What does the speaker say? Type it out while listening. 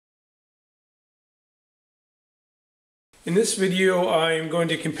In this video, I'm going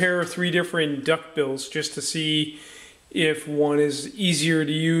to compare three different duckbills just to see if one is easier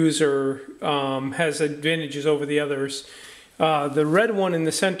to use or has advantages over the others. The red one in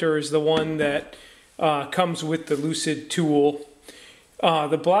the center is the one that comes with the Lucid tool.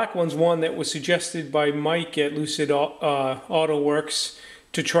 The black one's one that was suggested by Mike at Lucid Autowerks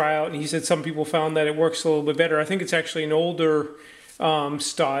to try out, and he said some people found that it works a little bit better. I think it's actually an older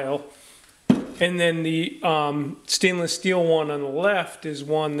style. And then the stainless steel one on the left is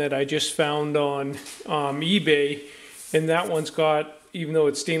one that I just found on eBay, and that one's got, even though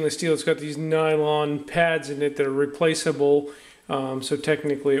it's stainless steel, it's got these nylon pads in it that are replaceable, so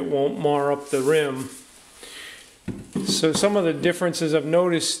technically it won't mar up the rim. So some of the differences I've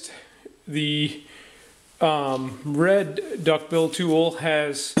noticed: the red duckbill tool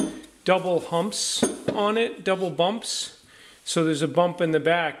has double humps on it, double bumps. So there's a bump in the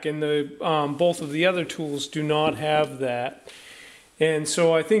back, and the both of the other tools do not have that. And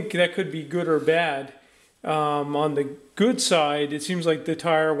so I think that could be good or bad. On the good side, it seems like the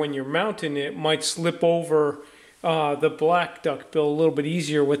tire, when you're mounting it, might slip over the black duckbill a little bit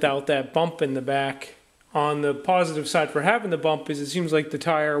easier without that bump in the back. On the positive side for having the bump is it seems like the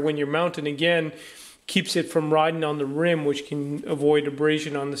tire, when you're mounting again, keeps it from riding on the rim, which can avoid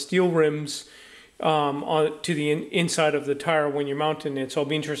abrasion on the steel rims to the inside of the tire when you're mounting it. So I'll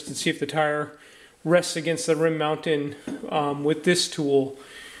be interested to see if the tire rests against the rim mounting with this tool.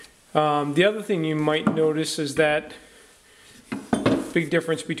 The other thing you might notice is that big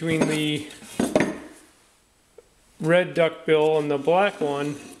difference between the red duckbill and the black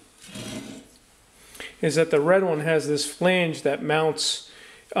one is that the red one has this flange that mounts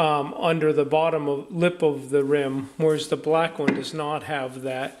under the bottom lip of the rim, whereas the black one does not have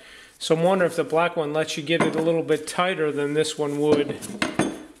that. So I'm wondering if the black one lets you get it a little bit tighter than this one would.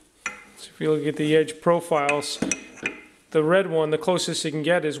 So if you look at the edge profiles, the red one, the closest you can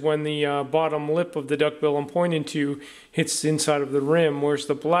get is when the bottom lip of the duckbill I'm pointing to hits the inside of the rim, whereas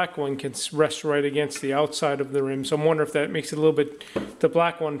the black one can rest right against the outside of the rim. So I'm wondering if that makes it a little bit, the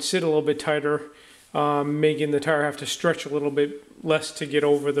black one sit a little bit tighter, making the tire have to stretch a little bit less to get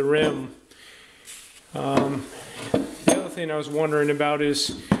over the rim. The other thing I was wondering about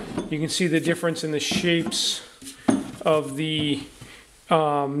is, you can see the difference in the shapes of the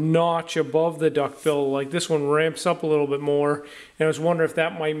notch above the duckbill. Like this one ramps up a little bit more, and I was wondering if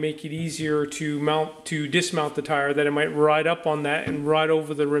that might make it easier to dismount the tire, that it might ride up on that and ride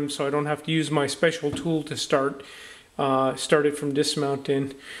over the rim, so I don't have to use my special tool to start it from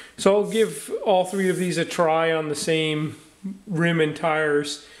dismounting. So I'll give all three of these a try on the same rim and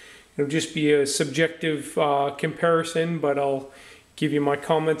tires. It'll just be a subjective comparison, but I'll give you my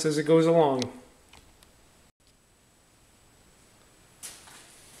comments as it goes along.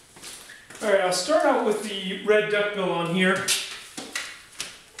 Alright, I'll start out with the red duckbill on here.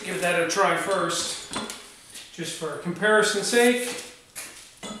 Give that a try first, just for comparison's sake.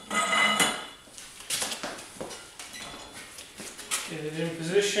 Get it in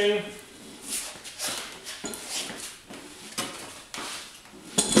position.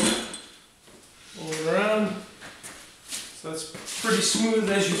 Roll it around. So that's pretty smooth,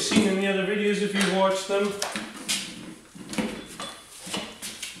 as you've seen in the other videos if you've watched them.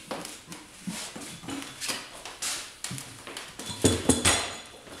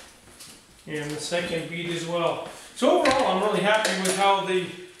 And the second bead as well. So overall, I'm really happy with how the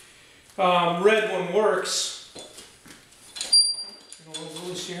red one works. Get a little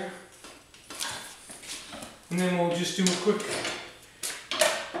loose here. And then we'll just do a quick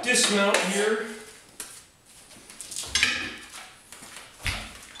dismount here.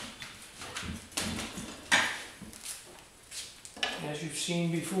 As you've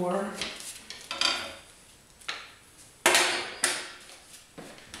seen before.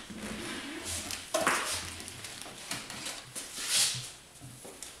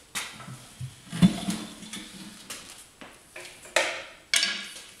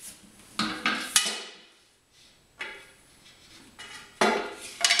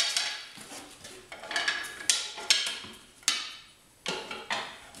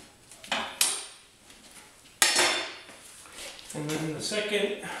 And then the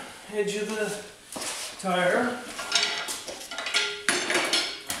second edge of the tire,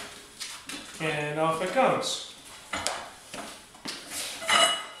 and off it comes.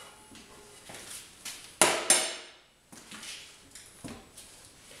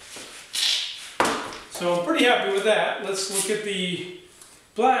 So I'm pretty happy with that. Let's look at the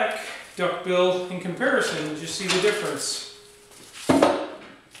black duckbill in comparison and just see the difference.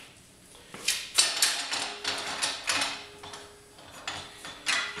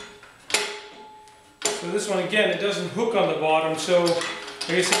 So this one, again, it doesn't hook on the bottom, so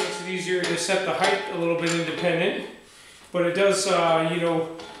I guess it makes it easier to set the height a little bit independent. But it does, you know,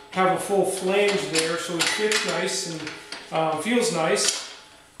 have a full flange there, so it fits nice and feels nice.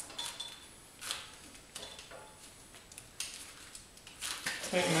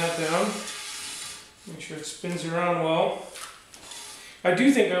 Tighten that down. Make sure it spins around well. I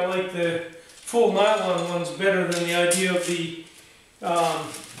do think I like the full nylon ones better than the idea of the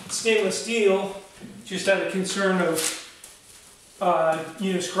stainless steel, just out of concern of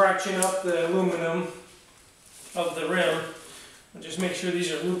you know, scratching up the aluminum of the rim. I'll just make sure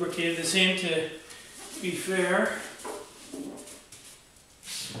these are lubricated the same to be fair.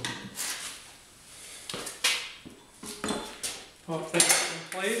 Pop that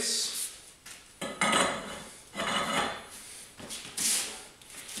in place.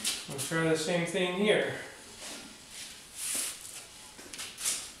 I'll try the same thing here.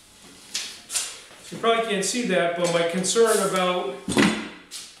 You probably can't see that, but my concern about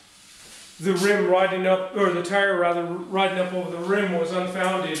the rim riding up, or the tire rather, riding up over the rim was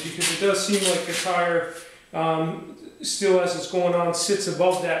unfounded, because it does seem like the tire, still as it's going on, sits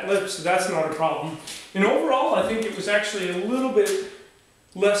above that lip, so that's not a problem. And overall, I think it was actually a little bit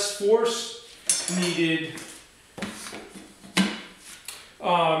less force needed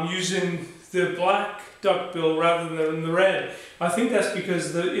using the black duckbill rather than the red. I think that's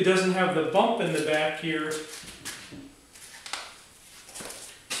because it doesn't have the bump in the back here.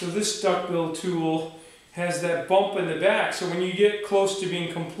 So this duckbill tool has that bump in the back, so when you get close to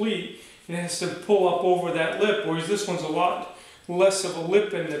being complete, it has to pull up over that lip, whereas this one's a lot less of a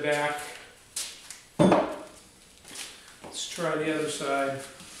lip in the back. Let's try the other side.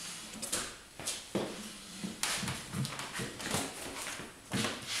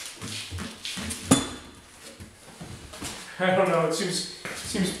 I don't know, it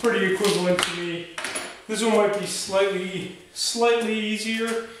seems pretty equivalent to me. This one might be slightly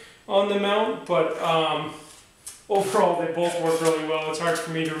easier on the mount, but overall they both work really well. It's hard for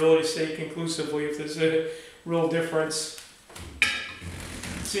me to really say conclusively if there's a real difference.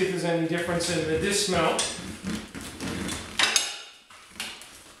 Let's see if there's any difference in the dismount.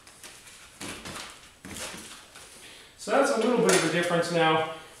 So that's a little bit of a difference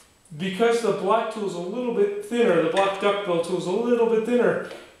now. Because the black tool is a little bit thinner, the black duckbill tool is a little bit thinner,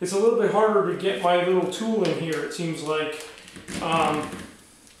 it's a little bit harder to get my little tool in here, it seems like.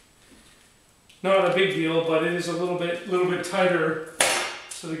 Not a big deal, but it is a little bit tighter.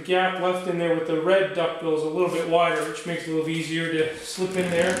 So the gap left in there with the red duckbill is a little bit wider, which makes it a little easier to slip in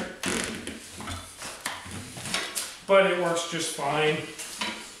there. But it works just fine.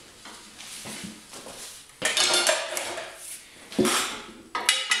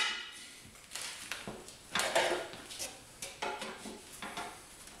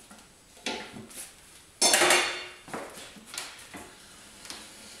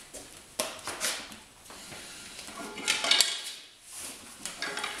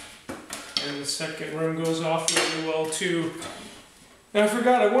 And the second rim goes off really well too. And I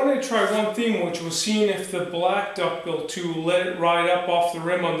forgot, I wanted to try one thing, which was seeing if the black duckbill tool let it ride up off the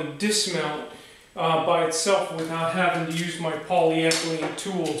rim on the dismount by itself without having to use my polyethylene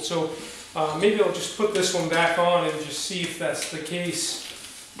tool. So maybe I'll just put this one back on and just see if that's the case.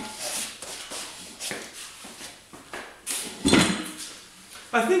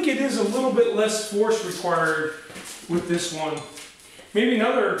 I think it is a little bit less force required with this one. Maybe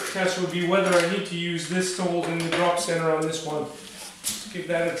another test would be whether I need to use this to hold in the drop center on this one. Let's give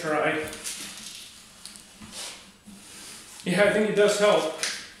that a try. Yeah, I think it does help,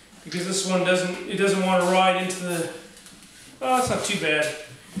 because this one doesn't want to ride into the, oh, it's not too bad.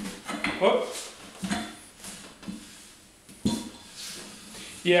 Whoop.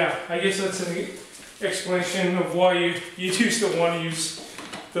 Yeah, I guess that's an explanation of why you do still want to use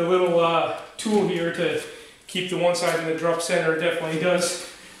the little tool here to keep the one side in the drop center. It definitely does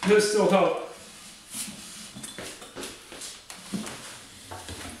still help.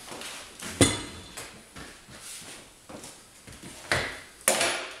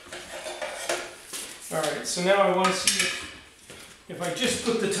 Alright, so now I want to see if I just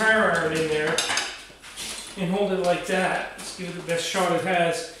put the tire iron in there and hold it like that. Let's give it the best shot it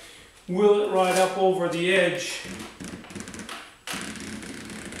has. Will it ride up over the edge?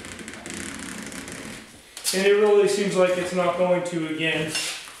 And it really seems like it's not going to again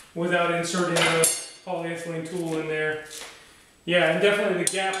without inserting the polyethylene tool in there. Yeah, and definitely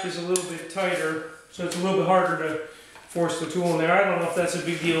the gap is a little bit tighter, so it's a little bit harder to force the tool in there. I don't know if that's a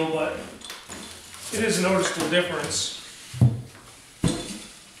big deal, but it is a noticeable difference.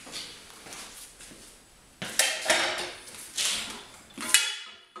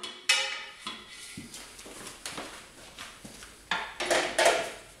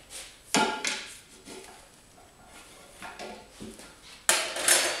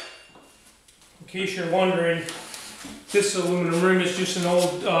 case you're wondering, this aluminum rim is just an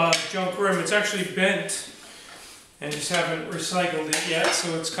old junk rim. It's actually bent and just haven't recycled it yet,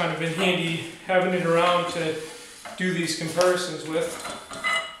 so it's kind of been handy having it around to do these comparisons with.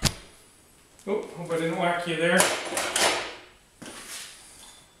 Oh, hope I didn't whack you there.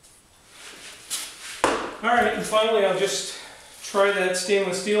 Alright, and finally I'll just try that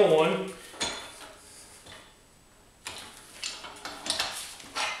stainless steel one.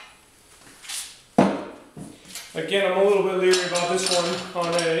 Again, I'm a little bit leery about this one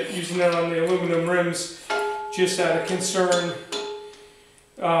on using it on the aluminum rims, just out of concern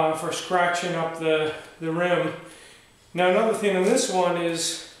for scratching up the rim. Now another thing on this one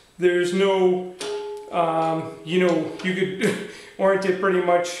is there's no, you know, you could orient it pretty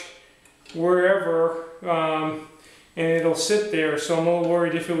much wherever and it'll sit there, so I'm a little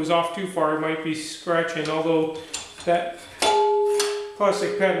worried if it was off too far it might be scratching, although that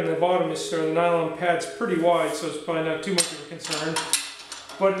plastic pad in the bottom is, or the nylon pad's pretty wide, so it's probably not too much of a concern.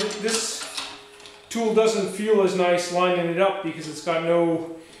 But this tool doesn't feel as nice lining it up because it's got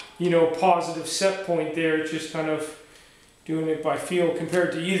no, you know, positive set point there. It's just kind of doing it by feel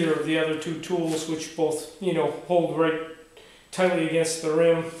compared to either of the other two tools, which both, you know, hold right tightly against the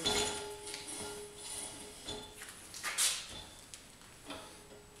rim.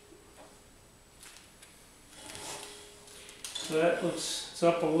 So that looks, it's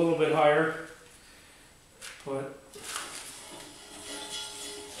up a little bit higher, but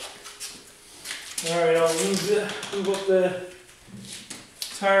alright, I'll lube up the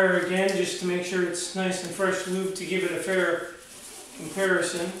tire again just to make sure it's nice and fresh lube to give it a fair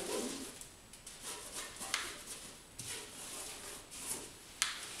comparison.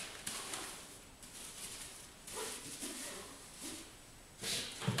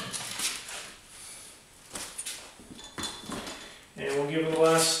 And we'll give it the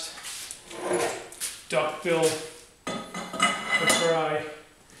last duckbill a try.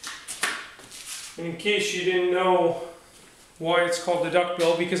 In case you didn't know why it's called the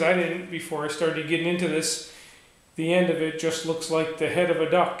duckbill, because I didn't before I started getting into this, the end of it just looks like the head of a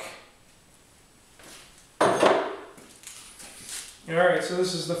duck. Alright, so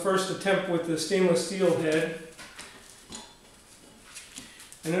this is the first attempt with the stainless steel head.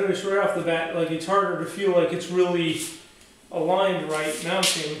 I noticed right off the bat, like, it's harder to feel like it's really aligned right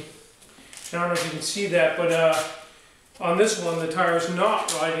mounting. I don't know if you can see that, but on this one the tire's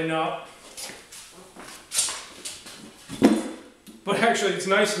not riding up. But actually it's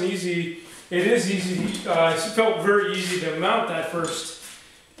nice and easy. It is easy, it felt very easy to mount that first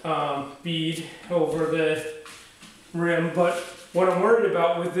bead over the rim, but what I'm worried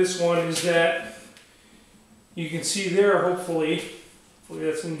about with this one is that you can see there, hopefully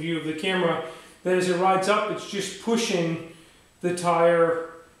that's in view of the camera, that as it rides up it's just pushing the tire,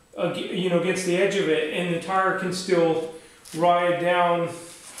 you know, against the edge of it, and the tire can still ride down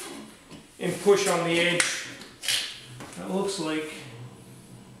and push on the edge. That looks like it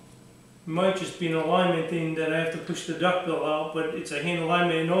might just be an alignment thing that I have to push the duckbill out, but it's a hand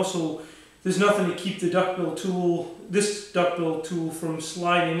alignment, and also there's nothing to keep the duckbill tool, this duckbill tool, from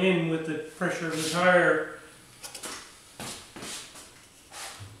sliding in with the pressure of the tire.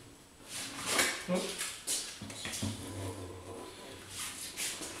 Oh.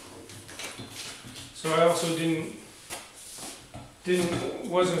 So I also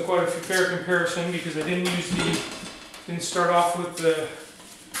wasn't quite a fair comparison because I didn't start off with the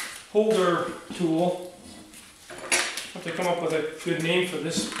holder tool. I have to come up with a good name for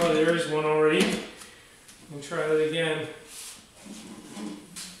this. Probably there is one already. And try that again.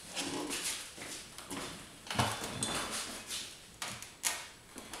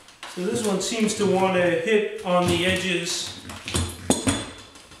 So this one seems to want to hit on the edges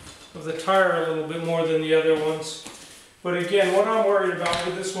of the tire a little bit more than the other ones. But again, what I'm worried about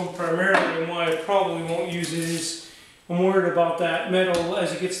with this one primarily, and why I probably won't use it, is I'm worried about that metal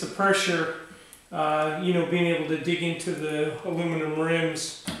as it gets the pressure, you know, being able to dig into the aluminum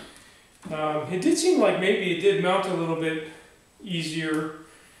rims. It did seem like maybe it did mount a little bit easier,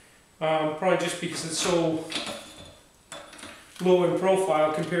 probably just because it's so low in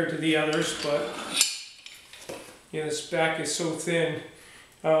profile compared to the others, but you know, this back is so thin.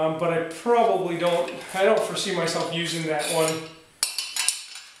 But I probably don't foresee myself using that one.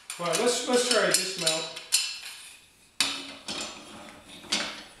 Alright, let's try a dismount.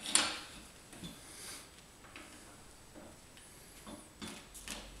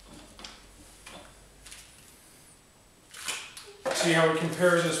 See how it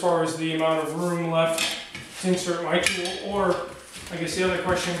compares as far as the amount of room left to insert my tool, or I guess the other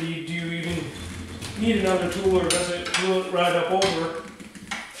question would be, do you even need another tool, or will it ride up over?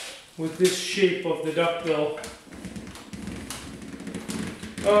 with this shape of the duckbill.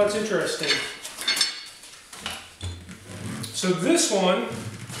 Oh, it's interesting. So this one,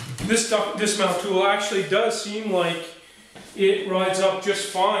 this dismount tool actually does seem like it rides up just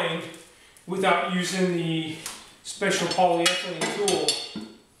fine without using the special polyethylene tool.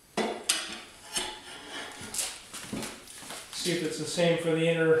 See if it's the same for the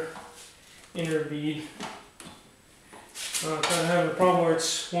inner bead. Kind of having a problem where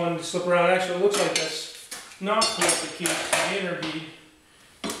it's wanting to slip around. Actually, it looks like that's not quite the case for the inner bead.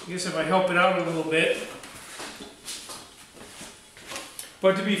 I guess if I help it out a little bit.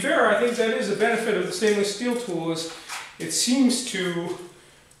 But to be fair, I think that is a benefit of the stainless steel tool, is it seems to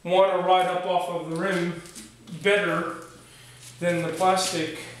want to ride up off of the rim better than the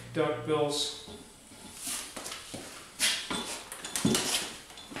plastic duckbills.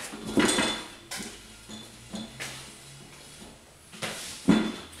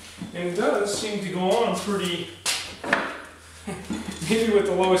 And it does seem to go on pretty, maybe with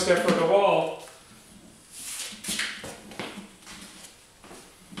the lowest effort of all.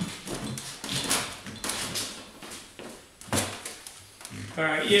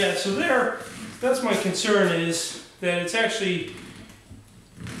 Alright, yeah, so that's my concern, is that it's actually,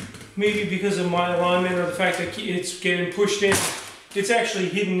 maybe because of my alignment or the fact that it's getting pushed in, it's actually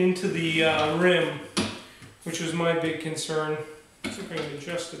hidden into the rim, which was my big concern. Let's see if I can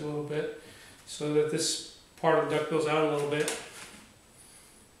adjust it a little bit so that this part of the duckbill's out a little bit.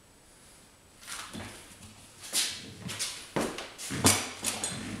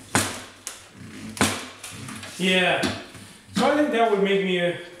 Yeah, so I think that would make me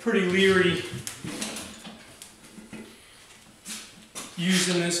a pretty leery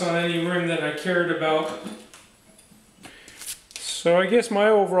using this on any rim that I cared about. So I guess my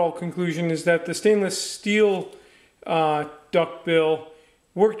overall conclusion is that the stainless steel duckbill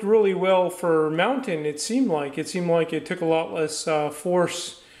worked really well for mounting. It seemed like it took a lot less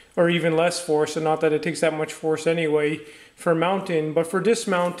force, or even less force, and not that it takes that much force anyway for mounting. But for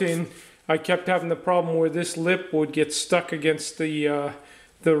dismounting, I kept having the problem where this lip would get stuck against the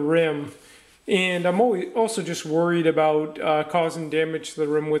rim. And I'm also just worried about causing damage to the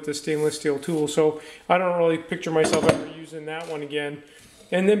rim with the stainless steel tool. So I don't really picture myself ever using that one again.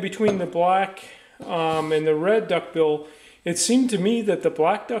 And then between the black and the red duckbill, it seemed to me that the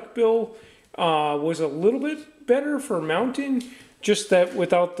black duckbill was a little bit better for mounting. Just that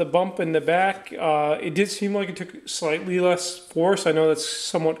without the bump in the back, it did seem like it took slightly less force. I know that's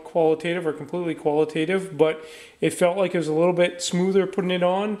somewhat qualitative or completely qualitative, but it felt like it was a little bit smoother putting it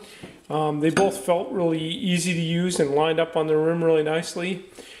on. They both felt really easy to use and lined up on the rim really nicely.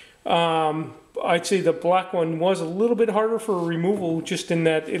 I'd say the black one was a little bit harder for removal, just in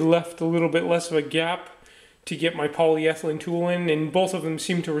that it left a little bit less of a gap to get my polyethylene tool in, and both of them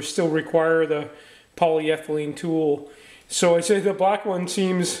seem to still require the polyethylene tool. So I'd say the black one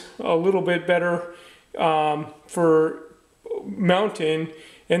seems a little bit better for mounting,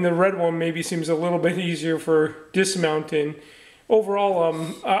 and the red one maybe seems a little bit easier for dismounting.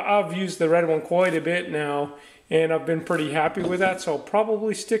 Overall, I've used the red one quite a bit now, and I've been pretty happy with that, so I'll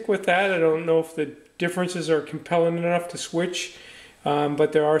probably stick with that. I don't know if the differences are compelling enough to switch,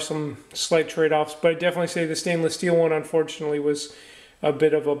 but there are some slight trade-offs. But I definitely say the stainless steel one, unfortunately, was a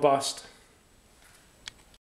bit of a bust.